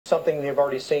something they've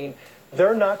already seen.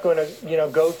 They're not going to,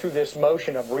 go through this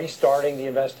motion of restarting the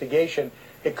investigation.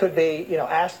 It could be,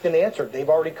 asked and answered. They've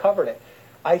already covered it.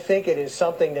 I think it is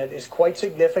something that is quite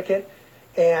significant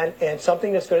and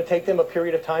something that's going to take them a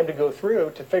period of time to go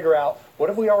through to figure out what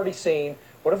have we already seen,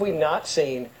 what have we not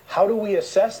seen, how do we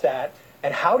assess that,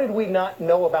 and how did we not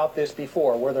know about this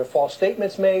before? Were there false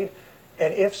statements made?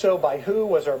 And if so, by who?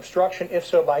 Was there obstruction? If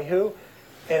so, by who?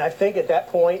 And I think at that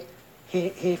point,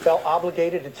 he felt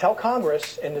obligated to tell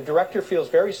Congress, and the director feels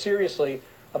very seriously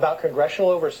about congressional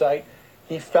oversight.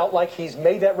 He felt like he's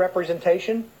made that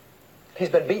representation. He's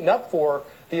been beaten up for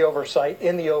the oversight,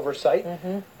 and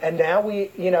now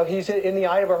he's in the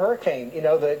eye of a hurricane.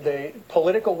 The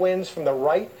political winds from the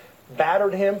right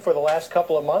battered him for the last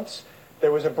couple of months.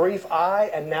 There was a brief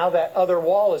eye, and now that other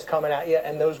wall is coming at you,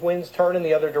 and those winds turn in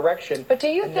the other direction. But do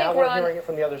you think, now we're hearing it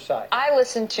from the other side? I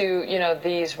listened to,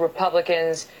 these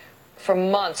Republicans for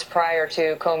months prior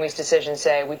to Comey's decision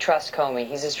say, we trust Comey.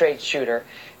 He's a straight shooter.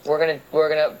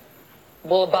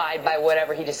 We'll abide by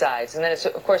whatever he decides. And then,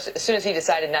 of course, as soon as he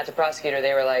decided not to prosecute her,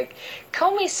 they were like,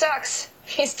 Comey sucks.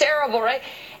 He's terrible, right?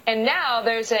 And now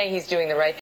they're saying he's doing the right thing.